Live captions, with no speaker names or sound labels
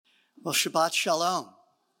Well, Shabbat Shalom.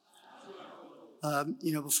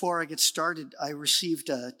 Before I get started, I received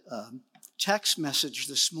a text message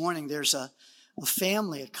this morning. There's a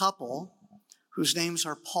family, a couple, whose names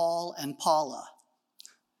are Paul and Paula.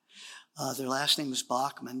 Their last name is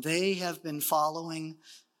Bachman. They have been following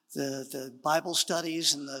the Bible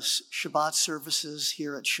studies and the Shabbat services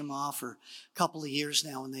here at Shema for a couple of years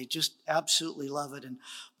now, and they just absolutely love it. And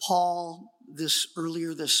Paul,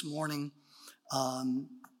 earlier this morning,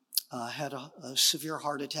 had a severe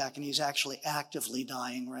heart attack, and he's actually actively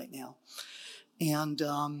dying right now. And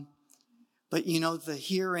but the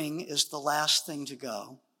hearing is the last thing to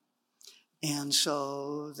go, and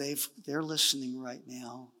so they're listening right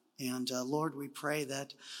now. And Lord, we pray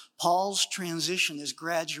that Paul's transition, his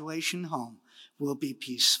graduation home, will be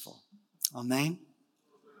peaceful. Amen.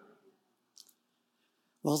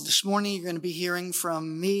 Well, this morning you're going to be hearing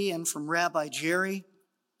from me and from Rabbi Jerry,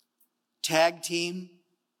 tag team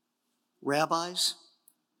rabbis.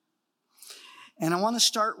 And I want to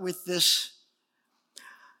start with this.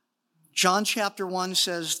 John chapter 1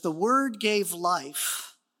 says, "The Word gave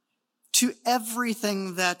life to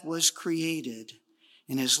everything that was created,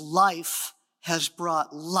 and his life has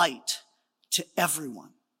brought light to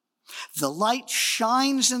everyone. The light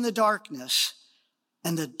shines in the darkness,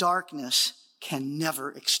 and the darkness can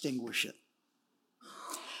never extinguish it."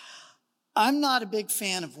 I'm not a big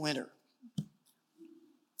fan of winter.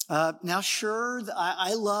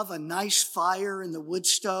 I love a nice fire in the wood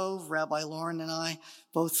stove. Rabbi Lauren and I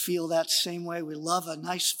both feel that same way. We love a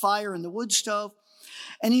nice fire in the wood stove.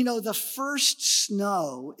 And the first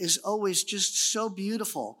snow is always just so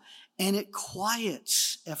beautiful, and it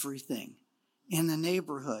quiets everything in the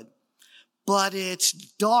neighborhood. But it's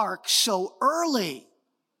dark so early.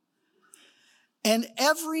 And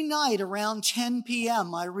every night around 10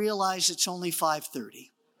 p.m., I realize it's only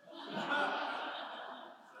 5:30.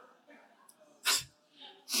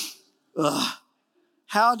 Ugh,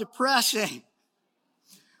 how depressing.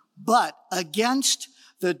 But against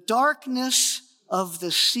the darkness of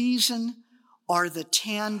the season are the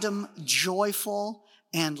tandem joyful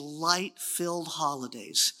and light-filled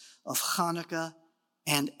holidays of Hanukkah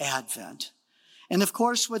and Advent. And of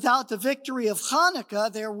course, without the victory of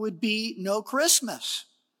Hanukkah, there would be no Christmas.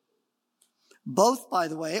 Both, by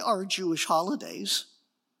the way, are Jewish holidays,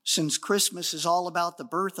 since Christmas is all about the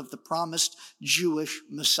birth of the promised Jewish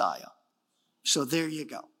Messiah. So there you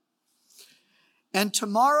go. And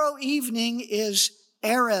tomorrow evening is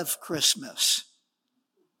Erev Christmas.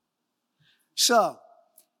 So,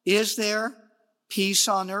 is there peace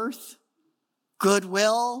on earth,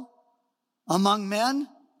 goodwill among men?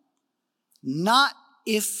 Not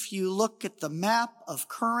if you look at the map of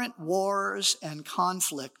current wars and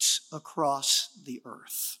conflicts across the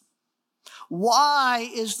earth. Why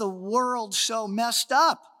is the world so messed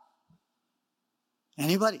up?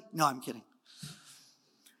 Anybody? No, I'm kidding.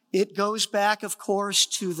 It goes back, of course,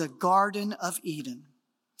 to the Garden of Eden,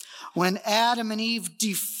 when Adam and Eve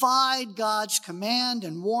defied God's command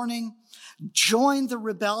and warning, joined the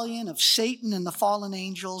rebellion of Satan and the fallen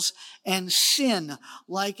angels, and sin,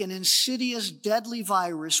 like an insidious, deadly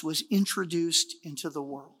virus, was introduced into the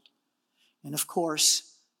world. And of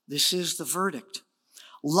course, this is the verdict.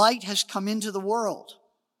 Light has come into the world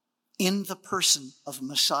in the person of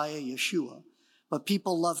Messiah Yeshua, but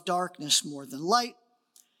people love darkness more than light,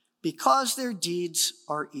 because their deeds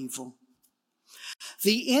are evil.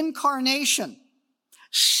 The Incarnation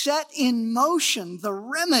set in motion the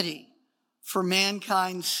remedy for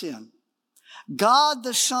mankind's sin. God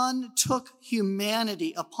the Son took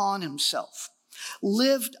humanity upon himself,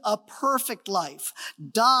 lived a perfect life,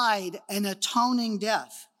 died an atoning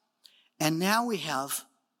death, and now we have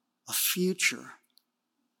a future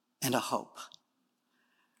and a hope.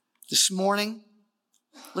 This morning,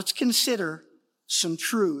 let's consider some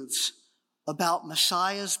truths about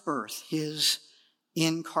Messiah's birth, his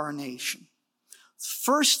incarnation.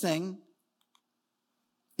 First thing,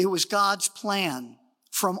 it was God's plan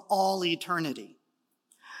from all eternity.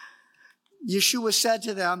 Yeshua said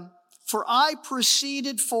to them, "For I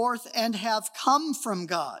proceeded forth and have come from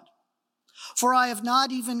God. For I have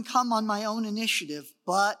not even come on my own initiative,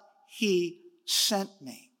 but he sent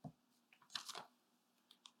me."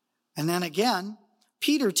 And then again,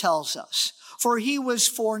 Peter tells us, "For he was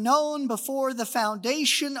foreknown before the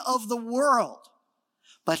foundation of the world,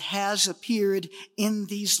 but has appeared in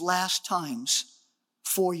these last times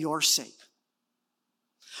for your sake."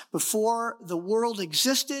 Before the world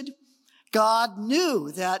existed, God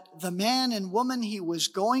knew that the man and woman he was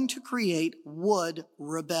going to create would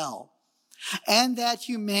rebel, and that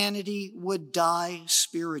humanity would die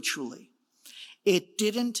spiritually. It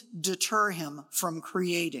didn't deter him from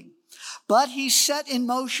creating. But he set in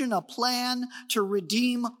motion a plan to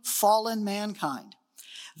redeem fallen mankind.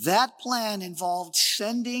 That plan involved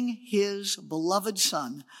sending his beloved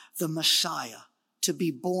Son, the Messiah, to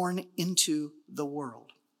be born into the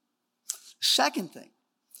world. Second thing,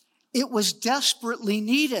 it was desperately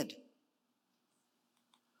needed.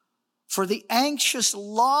 For the anxious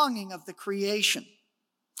longing of the creation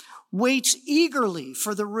waits eagerly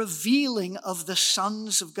for the revealing of the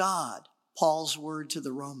sons of God, Paul's word to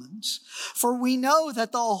the Romans. For we know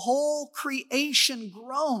that the whole creation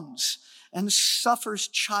groans and suffers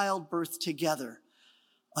childbirth together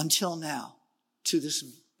until now, to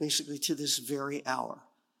this very hour.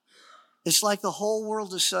 It's like the whole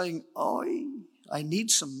world is saying, "Oi, I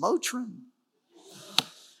need some Motrin."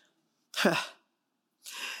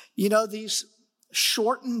 You know, these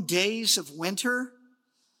shortened days of winter,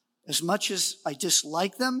 as much as I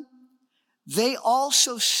dislike them, they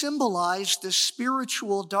also symbolize the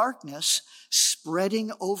spiritual darkness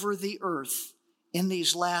spreading over the earth in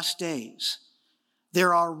these last days.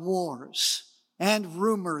 There are wars and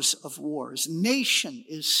rumors of wars. Nation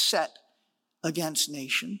is set against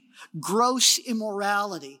nation. Gross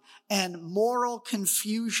immorality and moral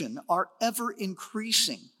confusion are ever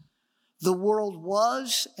increasing. The world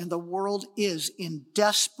was and the world is in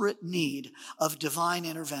desperate need of divine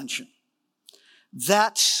intervention.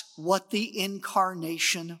 That's what the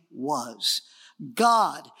Incarnation was.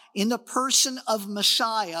 God, in the person of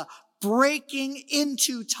Messiah, breaking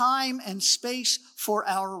into time and space for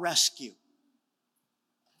our rescue.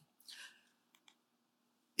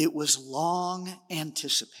 It was long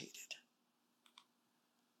anticipated.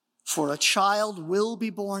 For a child will be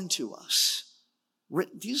born to us.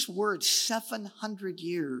 These words 700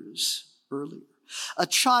 years earlier. A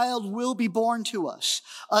child will be born to us.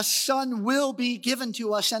 A son will be given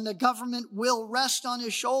to us, and the government will rest on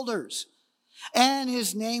his shoulders. And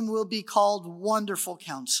his name will be called Wonderful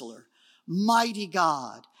Counselor, Mighty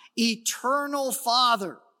God, Eternal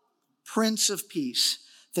Father, Prince of Peace.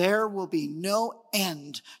 There will be no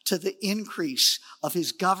end to the increase of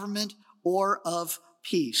his government or of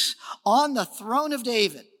peace. On the throne of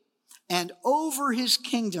David and over his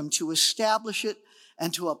kingdom, to establish it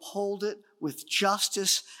and to uphold it with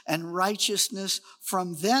justice and righteousness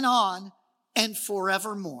from then on and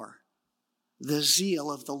forevermore. The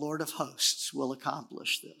zeal of the Lord of hosts will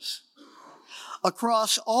accomplish this.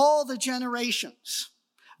 Across all the generations,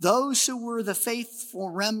 those who were the faithful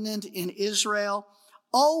remnant in Israel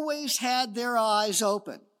always had their eyes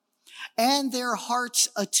open and their hearts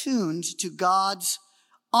attuned to God's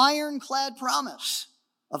ironclad promise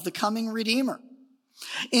of the coming Redeemer.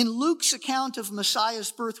 In Luke's account of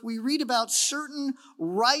Messiah's birth, we read about certain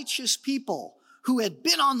righteous people who had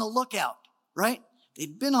been on the lookout, right?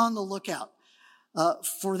 They'd been on the lookout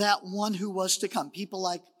for that one who was to come. People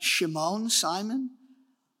like Shimon, Simon,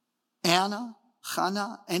 Anna,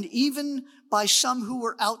 Hannah, and even by some who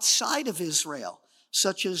were outside of Israel,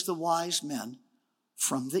 such as the wise men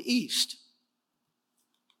from the east.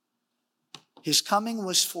 His coming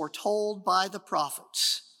was foretold by the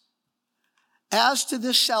prophets. As to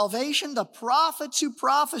this salvation, the prophets who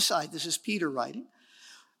prophesied, this is Peter writing,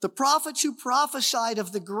 the prophets who prophesied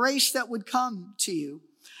of the grace that would come to you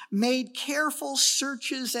made careful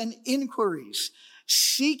searches and inquiries,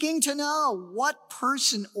 seeking to know what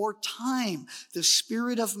person or time the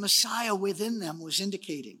Spirit of Messiah within them was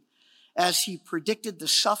indicating as he predicted the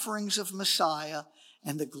sufferings of Messiah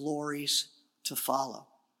and the glories to follow.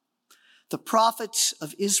 The prophets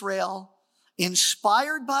of Israel,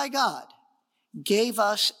 inspired by God, gave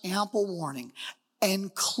us ample warning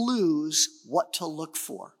and clues what to look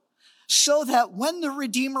for, so that when the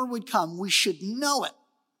Redeemer would come, we should know it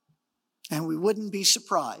and we wouldn't be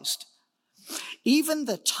surprised. Even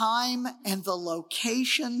the time and the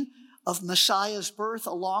location of Messiah's birth,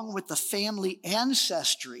 along with the family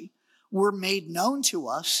ancestry, were made known to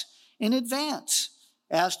us in advance.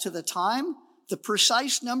 As to the time, the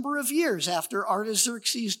precise number of years after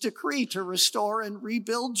Artaxerxes' decree to restore and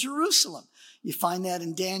rebuild Jerusalem. You find that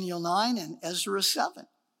in Daniel 9 and Ezra 7.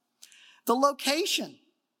 The location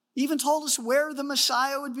even told us where the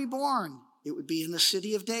Messiah would be born. It would be in the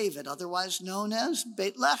city of David, otherwise known as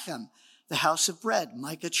Bethlehem, the house of bread,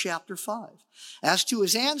 Micah chapter 5. As to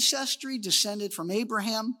his ancestry, descended from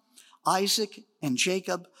Abraham, Isaac, and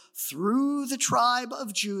Jacob, through the tribe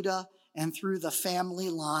of Judah and through the family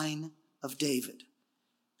line of David.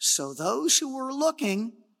 So those who were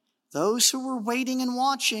looking, those who were waiting and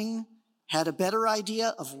watching, had a better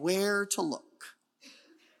idea of where to look.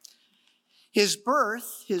 His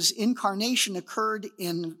birth, his incarnation, occurred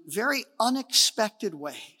in very unexpected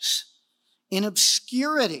ways, in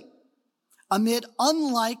obscurity, amid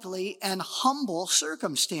unlikely and humble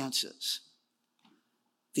circumstances.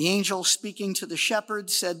 The angel speaking to the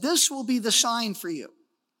shepherds said, "This will be the sign for you.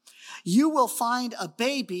 You will find a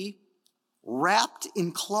baby wrapped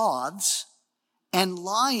in cloths and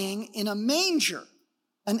lying in a manger,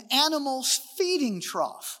 an animal's feeding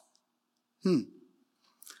trough."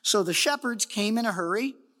 So the shepherds came in a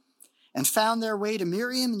hurry and found their way to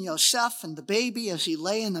Miriam and Yosef and the baby as he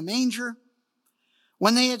lay in the manger.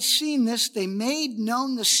 When they had seen this, they made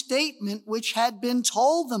known the statement which had been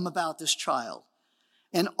told them about this child.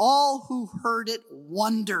 And all who heard it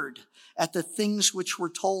wondered at the things which were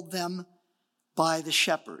told them by the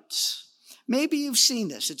shepherds. Maybe you've seen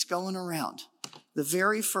this. It's going around. The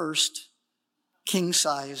very first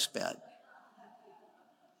king-size bed.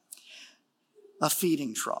 A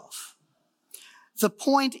feeding trough. The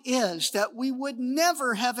point is that we would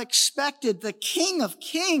never have expected the King of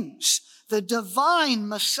Kings, the divine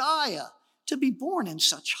Messiah, to be born in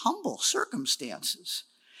such humble circumstances.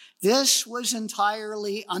 This was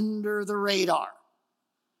entirely under the radar.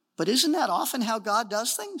 But isn't that often how God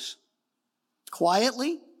does things?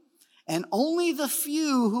 Quietly, and only the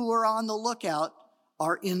few who are on the lookout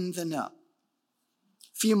are in the know.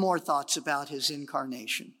 A few more thoughts about his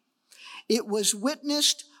incarnation. It was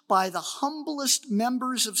witnessed by the humblest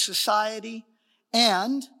members of society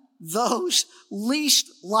and those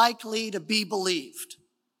least likely to be believed.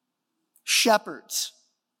 Shepherds,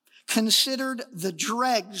 considered the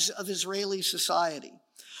dregs of Israeli society,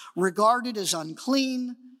 regarded as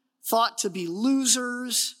unclean, thought to be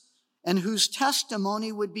losers, and whose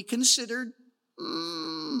testimony would be considered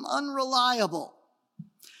unreliable.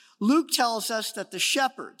 Luke tells us that the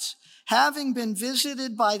shepherds, having been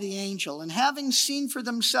visited by the angel and having seen for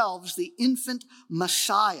themselves the infant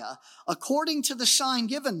Messiah, according to the sign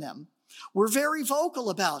given them, were very vocal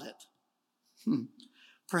about it.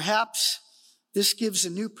 Perhaps this gives a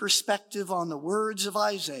new perspective on the words of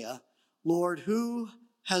Isaiah, "Lord, who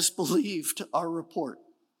has believed our report?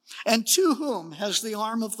 And to whom has the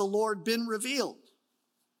arm of the Lord been revealed?"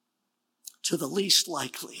 To the least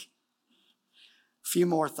likely. A few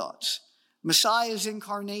more thoughts. Messiah's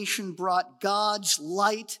incarnation brought God's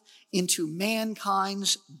light into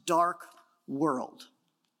mankind's dark world.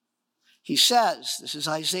 He says, this is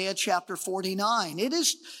Isaiah chapter 49, "It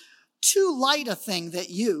is too light a thing that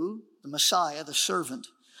you," the Messiah, the servant,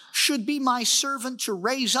 "should be my servant to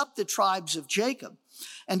raise up the tribes of Jacob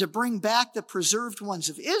and to bring back the preserved ones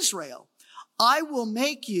of Israel. I will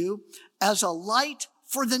make you as a light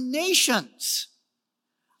for the nations,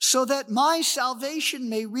 so that my salvation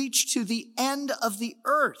may reach to the end of the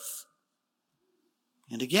earth."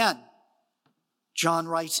 And again, John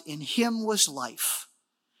writes, "In him was life,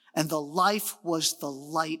 and the life was the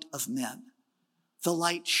light of men. The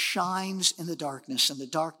light shines in the darkness, and the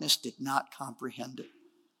darkness did not comprehend it."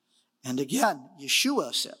 And again,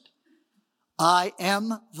 Yeshua said, "I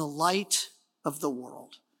am the light of the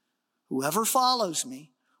world. Whoever follows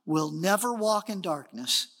me will never walk in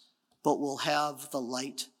darkness, but will have the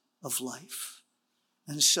light of life."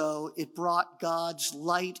 And so it brought God's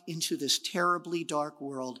light into this terribly dark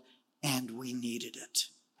world, and we needed it.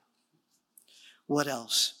 What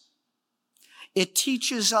else? It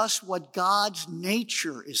teaches us what God's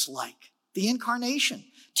nature is like. The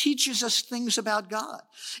incarnation teaches us things about God.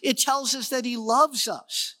 It tells us that he loves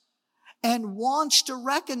us and wants to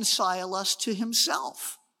reconcile us to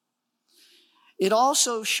himself. It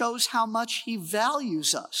also shows how much he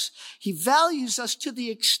values us. He values us to the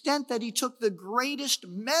extent that he took the greatest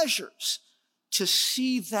measures to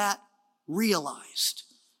see that realized,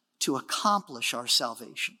 to accomplish our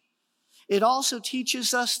salvation. It also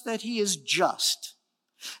teaches us that he is just.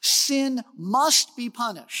 Sin must be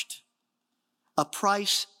punished. A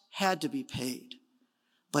price had to be paid.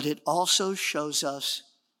 But it also shows us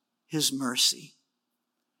his mercy.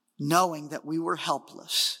 Knowing that we were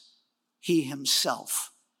helpless, he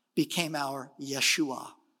himself became our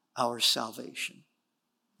Yeshua, our salvation.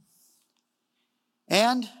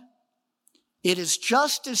 And it is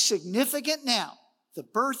just as significant now, the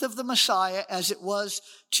birth of the Messiah, as it was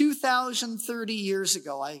 2,030 years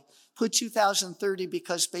ago. I put 2030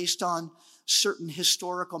 because based on certain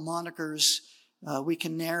historical monikers, we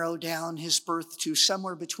can narrow down his birth to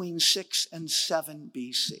somewhere between 6 and 7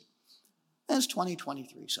 BC. That's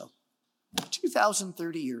 2023, so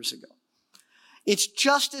 2,030 years ago. It's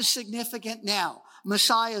just as significant now.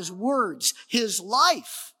 Messiah's words, his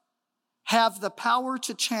life, have the power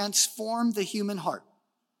to transform the human heart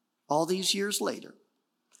all these years later.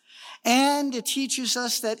 And it teaches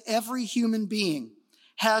us that every human being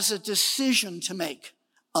has a decision to make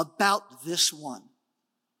about this one.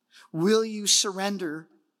 Will you surrender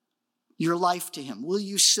your life to him? Will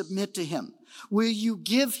you submit to him? Will you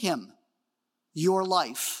give him your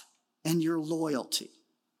life and your loyalty?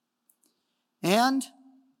 And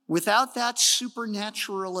without that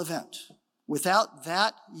supernatural event, without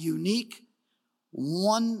that unique,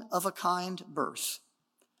 one-of-a-kind birth,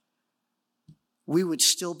 we would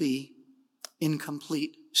still be in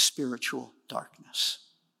complete spiritual darkness.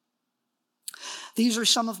 These are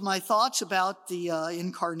some of my thoughts about the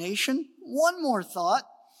Incarnation. One more thought,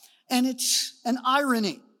 and it's an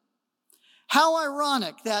irony. How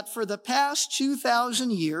ironic that for the past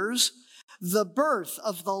 2,000 years, the birth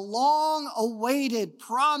of the long-awaited,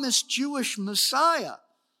 promised Jewish Messiah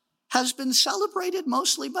has been celebrated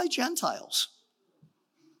mostly by Gentiles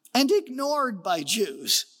and ignored by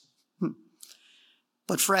Jews.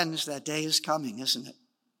 But friends, that day is coming, isn't it?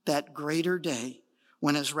 That greater day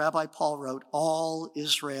when, as Rabbi Paul wrote, all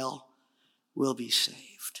Israel will be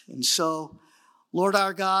saved. And so, Lord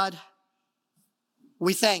our God,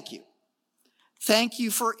 we thank you. Thank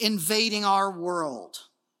you for invading our world.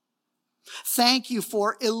 Thank you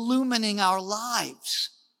for illumining our lives.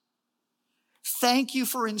 Thank you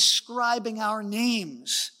for inscribing our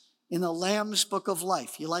names in the Lamb's Book of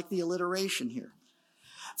Life. You like the alliteration here.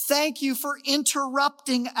 Thank you for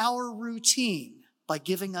interrupting our routine by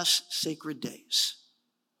giving us sacred days.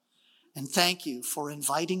 And thank you for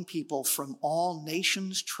inviting people from all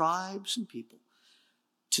nations, tribes, and people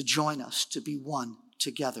to join us, to be one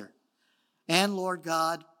together. And Lord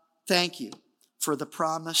God, thank you for the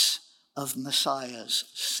promise of Messiah's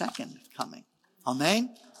second coming.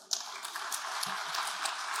 Amen.